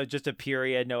 Yeah, just a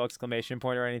period, no exclamation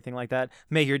point or anything like that.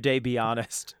 May your day be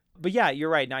honest. But yeah, you're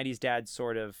right. 90s dads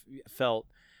sort of felt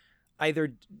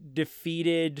either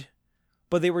defeated,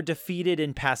 but they were defeated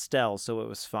in pastel, so it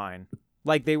was fine.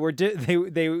 Like they were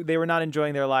they were not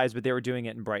enjoying their lives, but they were doing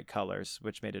it in bright colors,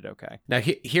 which made it okay. Now,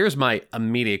 here's my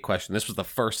immediate question. This was the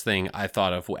first thing I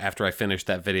thought of after I finished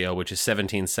that video, which is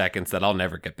 17 seconds that I'll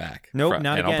never get back. Nope,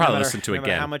 not and again. I'll probably listen to no again.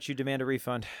 matter how much you demand a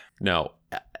refund. No.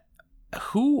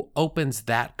 Who opens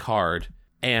that card,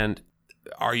 and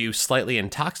are you slightly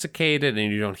intoxicated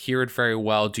and you don't hear it very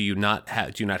well? Do you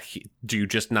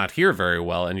just not hear very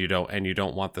well and you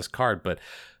don't want this card? But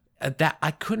that I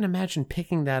couldn't imagine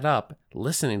picking that up,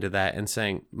 listening to that and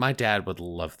saying, my dad would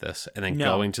love this, and then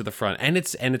going to the front. And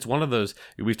it's one of those,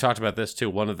 we've talked about this too,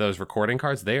 one of those recording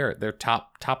cards. They're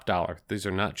top dollar. These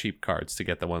are not cheap cards to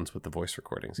get the ones with the voice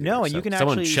recordings either. No, and you can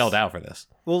someone actually shelled out for this.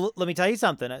 Well, let me tell you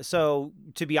something. So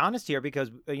to be honest here, because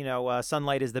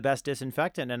sunlight is the best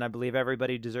disinfectant, and I believe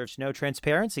everybody deserves to know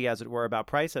transparency, as it were, about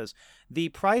prices. The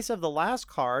price of the last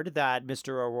card that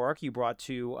Mr. O'Rourke you brought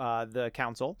to the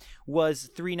council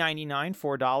was $3.99,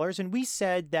 $4, and we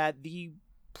said that the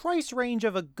price range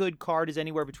of a good card is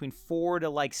anywhere between $4 to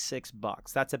like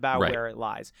 $6. That's about where it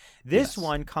lies. This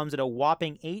one comes at a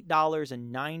whopping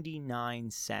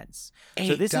 $8.99.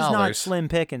 So this is not slim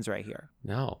pickings right here.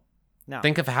 No.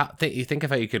 Think of how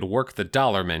you could work the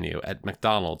dollar menu at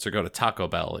McDonald's or go to Taco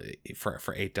Bell for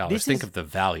 $8. Think of the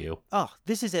value. Oh,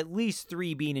 this is at least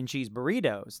 3 bean and cheese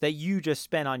burritos that you just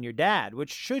spent on your dad,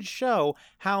 which should show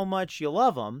how much you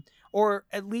love him, or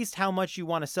at least how much you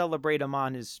want to celebrate him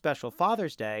on his special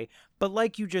Father's Day. But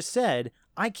like you just said,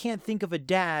 I can't think of a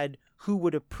dad who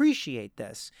would appreciate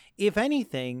this. If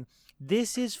anything,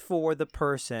 this is for the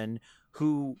person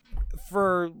who,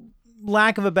 for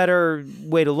lack of a better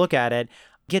way to look at it,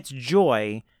 gets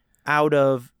joy out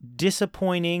of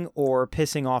disappointing or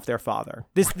pissing off their father.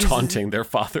 Taunting their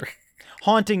father.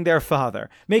 Haunting their father.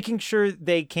 Making sure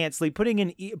they can't sleep.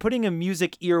 Putting a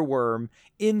music earworm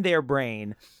in their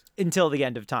brain until the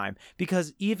end of time.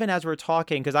 Because even as we're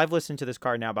talking, because I've listened to this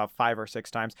card now about 5 or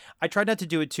 6 times, I tried not to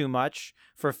do it too much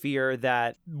for fear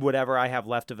that whatever I have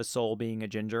left of a soul, being a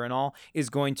ginger and all, is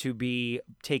going to be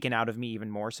taken out of me even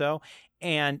more so.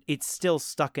 And it's still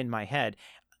stuck in my head.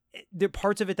 There are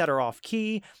parts of it that are off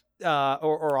key,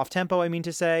 or off tempo, I mean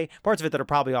to say, parts of it that are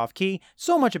probably off key.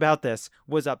 So much about this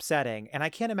was upsetting. And I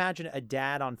can't imagine a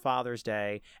dad on Father's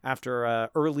Day after a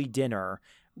early dinner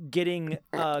getting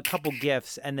a couple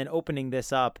gifts and then opening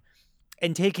this up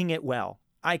and taking it well.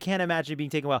 I can't imagine it being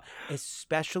taken well,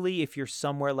 especially if you're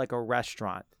somewhere like a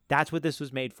restaurant. That's what this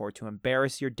was made for, to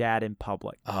embarrass your dad in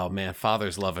public. Oh, man.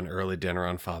 Fathers love an early dinner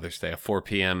on Father's Day, a 4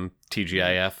 p.m.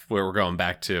 TGIF, where we're going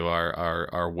back to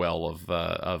our well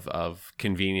of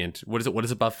convenient. What is it? What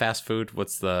is above fast food?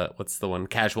 What's the one?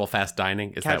 Casual fast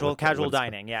dining? Is casual casual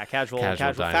dining. Yeah, casual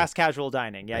dining. fast casual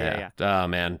dining. Yeah. Oh,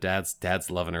 man.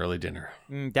 Dads love an early dinner.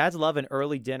 Dads love an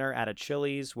early dinner at a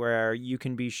Chili's where you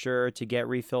can be sure to get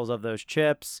refills of those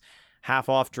chips, half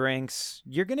off drinks.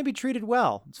 You're going to be treated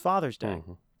well. It's Father's Day.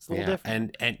 Mm-hmm. It's a little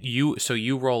different. And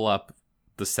you roll up,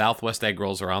 the Southwest egg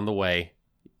rolls are on the way.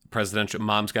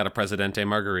 Mom's got a Presidente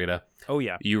margarita. Oh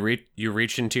yeah. You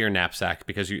reach into your knapsack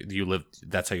because you live.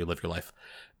 That's how you live your life,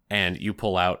 and you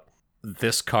pull out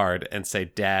this card and say,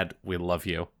 "Dad, we love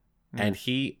you," and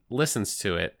he listens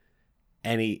to it,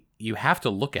 and you have to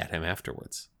look at him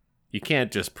afterwards. You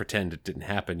can't just pretend it didn't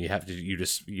happen. You have to.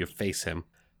 You face him.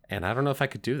 And I don't know if I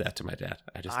could do that to my dad.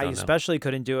 I especially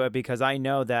couldn't do it because I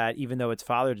know that even though it's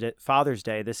Father's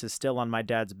Day, this is still on my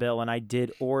dad's bill. And I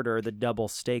did order the double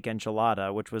steak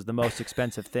enchilada, which was the most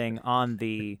expensive thing on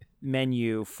the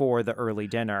menu for the early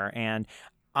dinner. And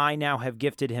I now have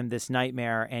gifted him this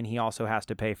nightmare, and he also has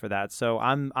to pay for that. So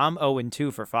I'm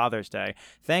 0-2 for Father's Day.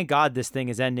 Thank God this thing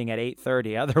is ending at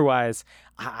 8:30. Otherwise,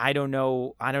 I don't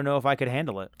know if I could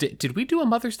handle it. Did we do a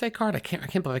Mother's Day card? I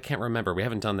can't believe I can't remember. We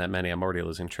haven't done that many. I'm already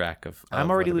losing track of. I'm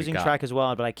already losing track as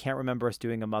well, but I can't remember us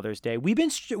doing a Mother's Day. We've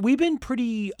been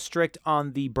pretty strict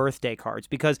on the birthday cards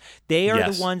because they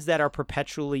are the ones that are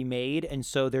perpetually made, and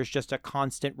so there's just a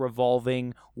constant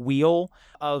revolving wheel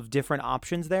of different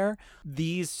options there.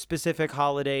 These specific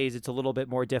holidays, it's a little bit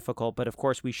more difficult, but of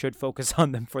course we should focus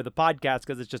on them for the podcast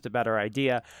because it's just a better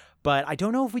idea. But I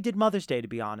don't know if we did Mother's Day, to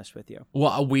be honest with you.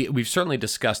 Well, we've certainly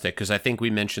discussed it because I think we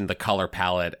mentioned the color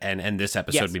palette, and this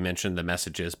episode we mentioned the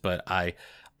messages, but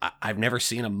I've never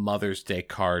seen a Mother's Day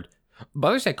card.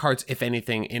 Mother's Day cards, if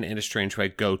anything, in a strange way,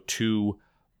 go too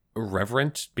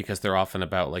reverent because they're often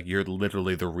about like, you're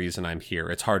literally the reason I'm here.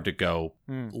 It's hard to go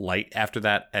light after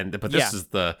that. But this is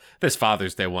this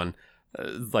Father's Day one.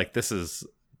 This is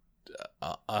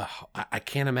I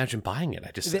can't imagine buying it.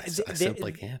 I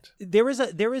simply can't. There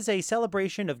is a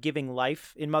celebration of giving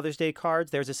life in Mother's Day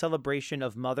cards. There's a celebration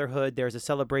of motherhood. There's a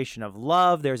celebration of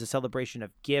love. There's a celebration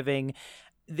of giving.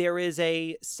 There is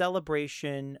a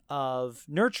celebration of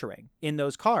nurturing in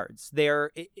those cards.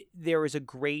 There is a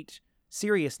great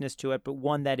seriousness to it, but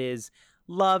one that is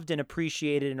loved and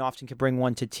appreciated and often can bring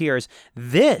one to tears.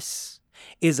 This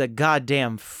is a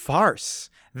goddamn farce.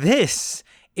 This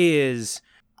is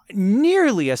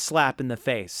nearly a slap in the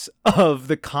face of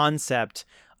the concept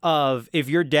of if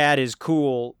your dad is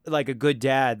cool, like a good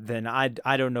dad, then I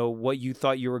don't know what you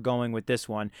thought you were going with this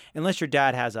one, unless your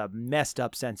dad has a messed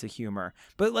up sense of humor.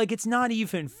 But like, it's not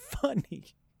even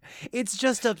funny. It's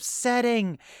just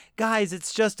upsetting. Guys,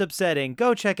 it's just upsetting.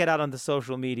 Go check it out on the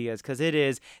social medias because it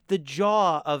is. The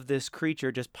jaw of this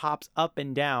creature just pops up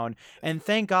and down. And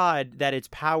thank God that it's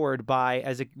powered by,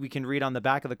 we can read on the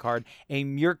back of the card, a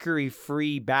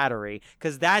mercury-free battery.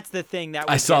 Because that's the thing that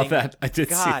was I saw that. I did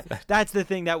see that. That's the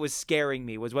thing that was scaring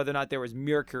me, was whether or not there was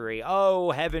mercury.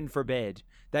 Oh, heaven forbid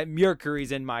that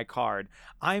mercury's in my card.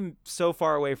 I'm so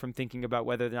far away from thinking about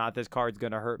whether or not this card's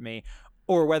going to hurt me,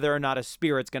 or whether or not a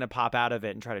spirit's going to pop out of it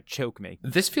and try to choke me.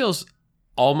 This feels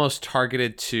almost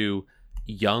targeted to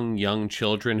young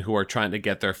children who are trying to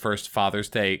get their first Father's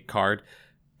Day card.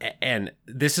 And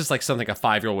this is like something a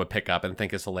 5-year-old would pick up and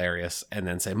think is hilarious and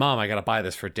then say, Mom, I got to buy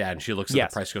this for Dad. And she looks at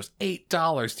the price, goes,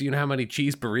 $8. Do you know how many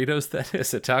cheese burritos that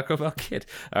is at Taco Bell, kid?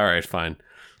 All right, fine.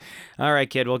 All right,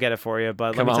 kid, we'll get it for you.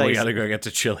 But come on, we got to go get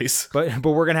to Chili's. But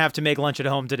we're going to have to make lunch at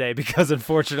home today because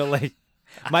unfortunately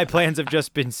my plans have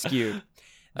just been skewed.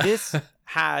 This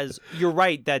has, you're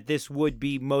right that this would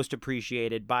be most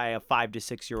appreciated by a 5 to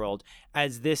 6 year old,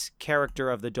 as this character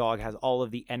of the dog has all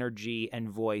of the energy and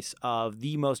voice of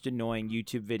the most annoying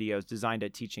YouTube videos designed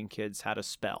at teaching kids how to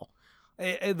spell.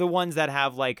 The ones that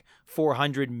have like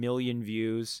 400 million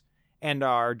views and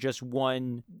are just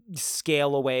one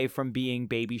scale away from being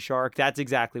Baby Shark. That's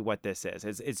exactly what this is.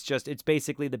 It's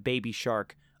basically the Baby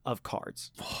Shark of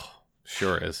cards.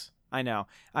 Sure is. I know.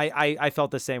 I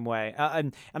felt the same way.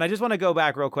 And I just want to go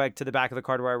back real quick to the back of the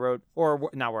card where I wrote, or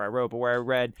not where I wrote, but where I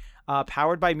read,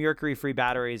 powered by mercury-free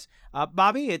batteries.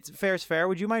 Bobby, it's fair's fair.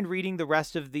 Would you mind reading the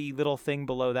rest of the little thing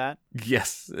below that?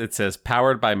 Yes. It says,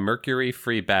 powered by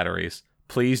mercury-free batteries.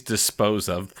 Please dispose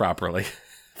of properly.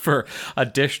 For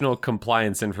additional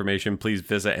compliance information, please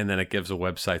visit, and then it gives a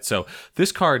website. So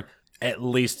this card, at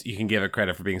least you can give it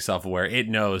credit for being self-aware. It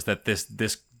knows that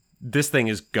this this thing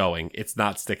is going. It's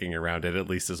not sticking around. It at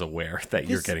least is aware that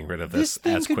you're getting rid of this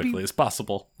as quickly as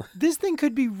possible. This thing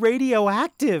could be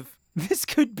radioactive. This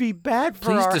could be bad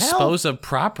for Please our dispose health. of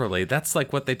properly. That's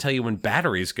like what they tell you when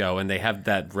batteries go and they have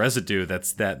that residue.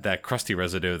 That's that crusty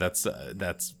residue. That's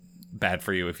bad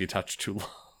for you if you touch too long.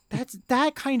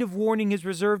 That kind of warning is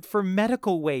reserved for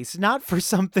medical waste, not for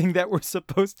something that we're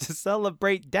supposed to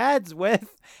celebrate dads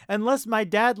with, unless my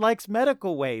dad likes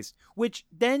medical waste, which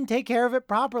then take care of it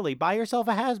properly. Buy yourself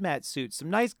a hazmat suit, some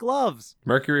nice gloves.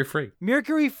 Mercury free.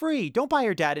 Mercury free. Don't buy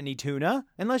your dad any tuna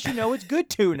unless you know it's good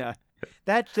tuna.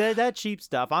 That cheap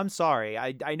stuff. I'm sorry.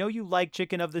 I know you like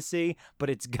Chicken of the Sea, but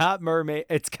it's got mermaid.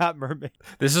 It's got mermaid.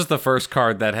 This is the first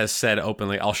card that has said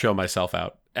openly, "I'll show myself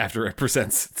out." After it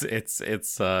presents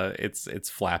its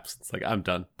flaps, it's like, I'm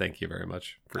done. Thank you very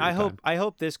much. I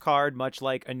hope this card, much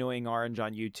like Annoying Orange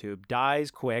on YouTube,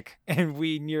 dies quick and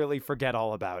we nearly forget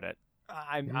all about it.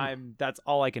 That's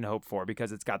all I can hope for,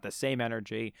 because it's got the same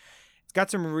energy. It's got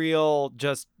some real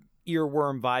just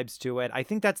earworm vibes to it. I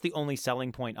think that's the only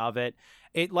selling point of it.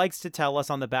 It likes to tell us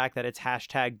on the back that it's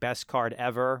hashtag best card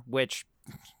ever, which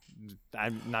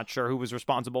I'm not sure who was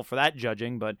responsible for that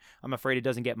judging, but I'm afraid it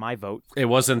doesn't get my vote.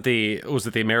 Was it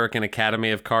the American Academy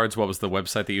of Cards? What was the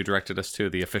website that you directed us to?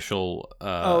 The official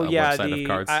website of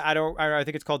cards? I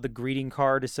think it's called the Greeting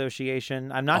Card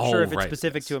Association. I'm not sure if it's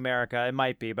specific to America. It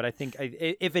might be, but I think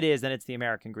if it is, then it's the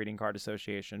American Greeting Card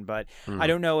Association. But I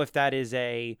don't know if that is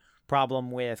a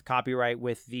problem with copyright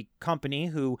with the company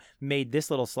who made this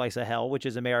little slice of hell, which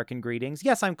is American Greetings.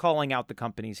 Yes, I'm calling out the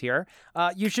companies here.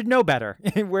 You should know better.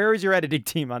 Where is your editing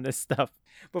team on this stuff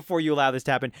before you allow this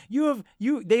to happen?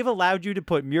 They've allowed you to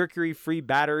put mercury-free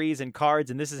batteries and cards,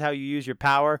 and this is how you use your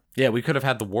power. Yeah, we could have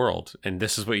had the world, and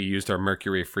this is what you used our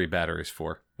mercury-free batteries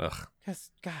for. Ugh.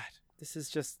 Yes, God, this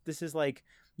is like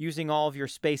using all of your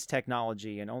space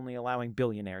technology and only allowing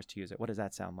billionaires to use it. What does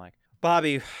that sound like?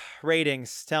 Bobby,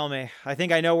 ratings, tell me. I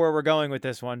think I know where we're going with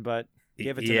this one, but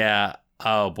give it to me. Yeah.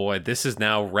 Oh, boy. This is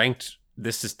now ranked.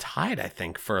 This is tied, I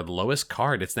think, for the lowest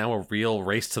card. It's now a real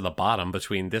race to the bottom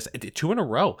between this. 2 in a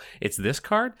row. It's this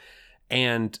card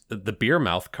and the Beer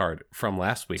Mouth card from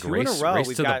last week. 2 in a row.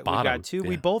 We've got 2.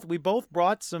 Yeah. We both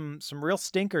brought some real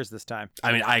stinkers this time.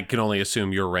 I mean, I can only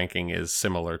assume your ranking is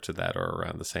similar to that or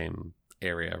around the same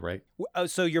area, right?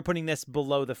 So you're putting this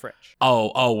below the fridge.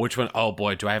 Oh, which one? Oh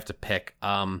boy, do I have to pick?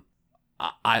 I'm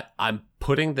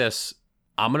putting this.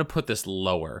 I'm gonna put this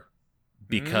lower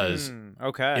because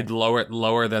it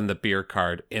lower than the beer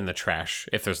card in the trash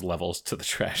if there's levels to the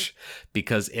trash,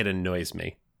 because it annoys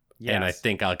me. Yes. And I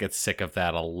think I'll get sick of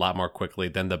that a lot more quickly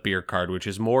than the beer card, which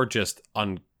is more just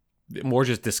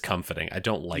discomforting. I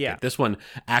don't like it. This one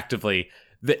actively.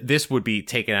 This would be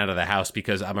taken out of the house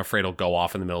because I'm afraid it'll go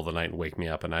off in the middle of the night and wake me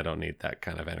up, and I don't need that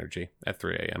kind of energy at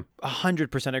 3 a.m.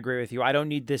 100% agree with you. I don't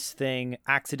need this thing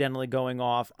accidentally going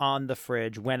off on the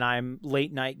fridge when I'm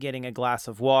late night getting a glass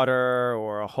of water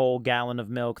or a whole gallon of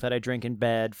milk that I drink in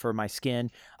bed for my skin.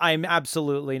 I'm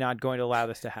absolutely not going to allow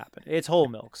this to happen. It's whole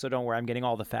milk, so don't worry. I'm getting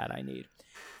all the fat I need.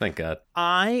 Thank God.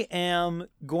 I am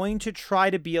going to try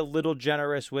to be a little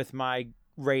generous with my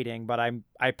rating, but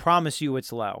I promise you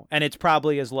it's low, and it's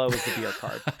probably as low as the beer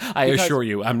card. I assure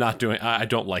you, I'm not doing. I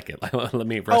don't like it. Let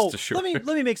me rest assured. Let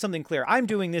me make something clear. I'm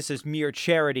doing this as mere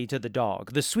charity to the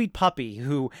dog, the sweet puppy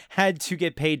who had to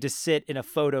get paid to sit in a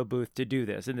photo booth to do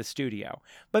this in the studio.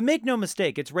 But make no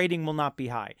mistake, its rating will not be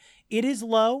high. It is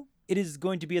low. It is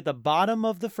going to be at the bottom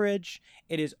of the fridge.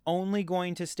 It is only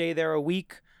going to stay there a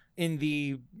week in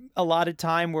the allotted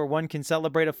time where one can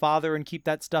celebrate a father and keep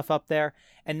that stuff up there,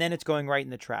 and then it's going right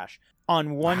in the trash.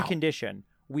 On one condition,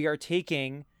 we are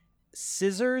taking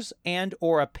scissors and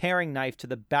or a paring knife to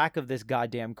the back of this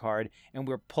goddamn card, and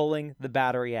we're pulling the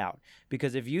battery out.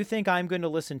 Because if you think I'm going to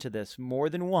listen to this more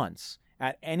than once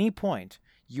at any point,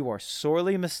 you are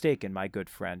sorely mistaken, my good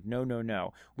friend.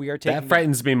 No. We are taking... That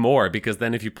frightens me more, because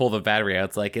then if you pull the battery out,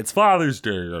 it's like, it's Father's Day,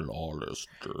 an honest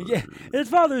day. Yeah, it's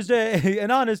Father's Day, an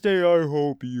honest day. I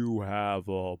hope you have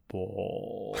a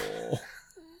ball.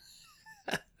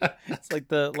 It's like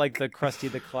the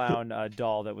Krusty the Clown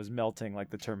doll that was melting like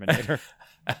the Terminator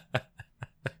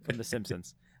from The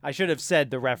Simpsons. I should have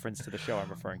said the reference to the show I'm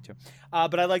referring to.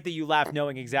 But I like that you laughed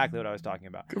knowing exactly what I was talking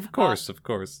about. Of course.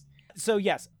 So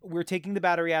yes, we're taking the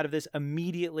battery out of this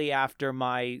immediately after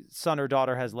my son or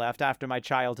daughter has left, after my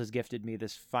child has gifted me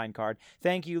this fine card.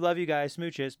 Thank you. Love you guys.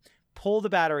 Smooches. Pull the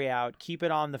battery out, keep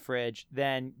it on the fridge,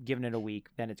 then giving it a week,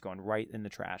 then it's going right in the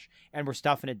trash. And we're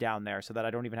stuffing it down there so that I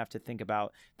don't even have to think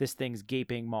about this thing's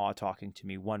gaping maw talking to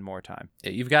me one more time.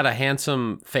 You've got a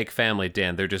handsome fake family,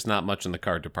 Dan. They're just not much in the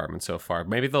card department so far.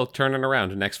 Maybe they'll turn it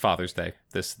around next Father's Day,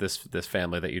 this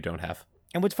family that you don't have.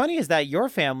 And what's funny is that your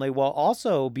family, while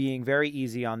also being very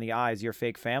easy on the eyes, your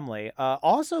fake family,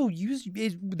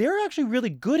 they're actually really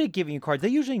good at giving you cards. They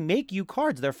usually make you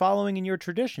cards. They're following in your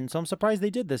tradition. So I'm surprised they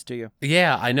did this to you.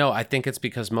 Yeah, I know. I think it's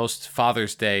because most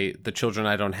Father's Day, the children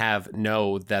I don't have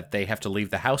know that they have to leave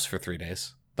the house for 3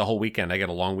 days. The whole weekend. I get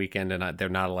a long weekend, and they're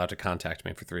not allowed to contact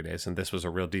me for 3 days. And this was a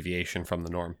real deviation from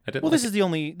the norm. This is the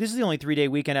only 3-day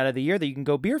weekend out of the year that you can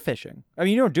go beer fishing. I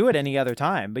mean, you don't do it any other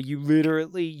time, but you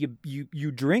literally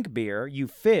you drink beer, you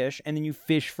fish, and then you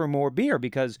fish for more beer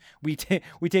because we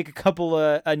take a couple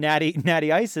of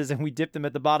natty ices and we dip them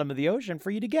at the bottom of the ocean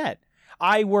for you to get.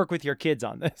 I work with your kids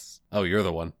on this. Oh, you're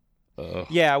the one. Ugh.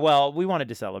 Yeah, well, we wanted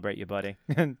to celebrate you, buddy.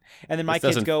 And then my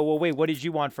kids go, well, wait, what did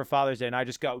you want for Father's Day? And I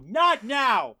just go, not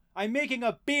now! I'm making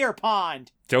a beer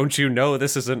pond! Don't you know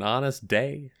this is an honest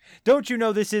day? Don't you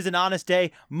know this is an honest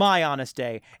day? My honest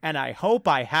day. And I hope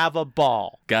I have a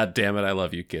ball. God damn it, I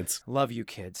love you, kids. Love you,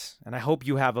 kids. And I hope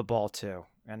you have a ball, too.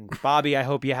 And Bobby, I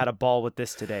hope you had a ball with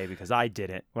this today because I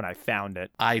didn't when I found it.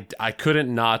 I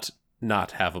couldn't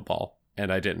not have a ball.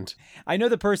 And I didn't. I know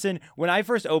the person, when I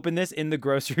first opened this in the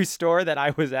grocery store that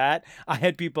I was at, I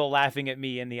had people laughing at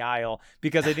me in the aisle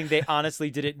because I think they honestly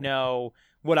didn't know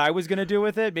what I was going to do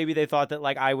with it. Maybe they thought that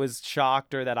like I was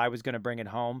shocked or that I was going to bring it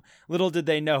home. Little did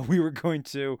they know we were going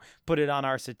to put it on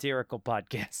our satirical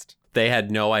podcast. They had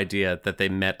no idea that they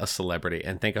met a celebrity,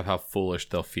 and think of how foolish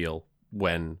they'll feel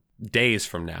when days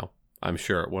from now, I'm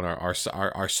sure, when our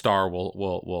star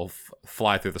will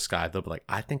fly through the sky, they'll be like,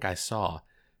 I think I saw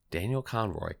Daniel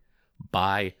Conroy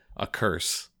buy a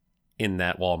curse in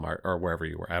that Walmart or wherever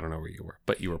you were. I don't know where you were,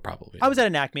 but you were probably. I was at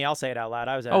an Acme. I'll say it out loud.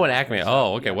 I was at an Acme.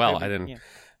 Oh, okay. Well, I didn't. Yeah.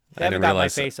 They haven't got my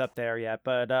face up there yet,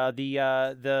 but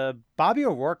the Bobby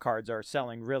O'Rourke cards are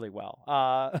selling really well.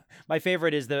 My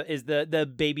favorite is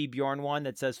the Baby Bjorn one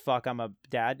that says "Fuck, I'm a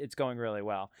dad." It's going really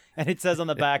well, and it says on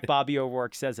the back, "Bobby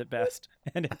O'Rourke says it best,"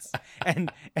 and it's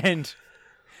and.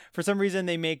 For some reason,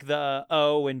 they make the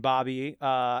O in Bobby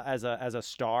as a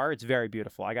star. It's very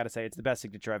beautiful. I got to say, it's the best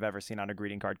signature I've ever seen on a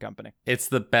greeting card company. It's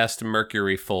the best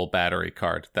Mercury full battery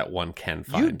card that one can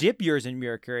find. You dip yours in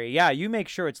Mercury. Yeah, you make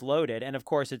sure it's loaded. And of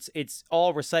course, it's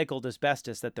all recycled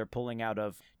asbestos that they're pulling out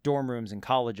of dorm rooms and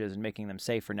colleges and making them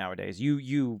safer nowadays.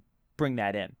 You bring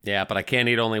that in. Yeah, but I can't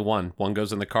eat only one. One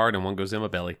goes in the card and one goes in my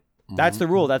belly. That's the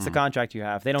rule. That's the contract you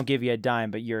have. They don't give you a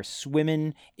dime, but you're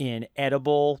swimming in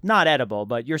not edible,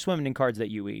 but you're swimming in cards that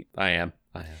you eat. I am.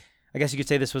 I guess you could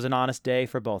say this was an honest day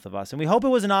for both of us. And we hope it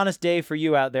was an honest day for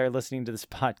you out there listening to this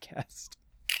podcast.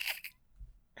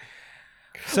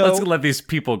 So let's let these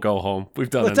people go home. We've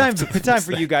done enough. It's time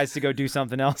for you guys to go do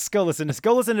something else. Go listen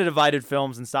to Divided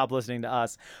Films and stop listening to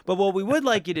us. But what we would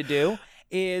like you to do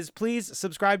is please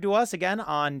subscribe to us again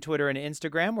on Twitter and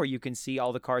Instagram, where you can see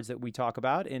all the cards that we talk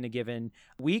about in a given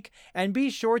week. And be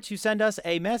sure to send us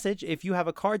a message if you have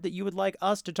a card that you would like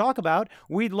us to talk about.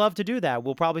 We'd love to do that.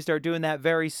 We'll probably start doing that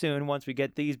very soon once we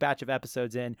get these batch of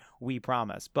episodes in, we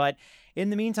promise. But in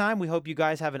the meantime, we hope you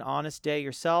guys have an honest day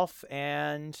yourself.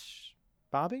 And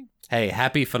Bobby? Hey,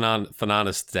 happy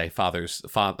Honest Day, Father's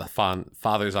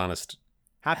Honest.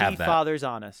 Happy Father's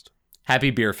Honest.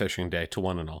 Happy beer fishing day to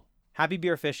one and all. Happy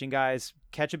beer fishing, guys.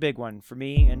 Catch a big one for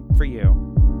me and for you.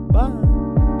 Bye.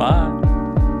 Bye.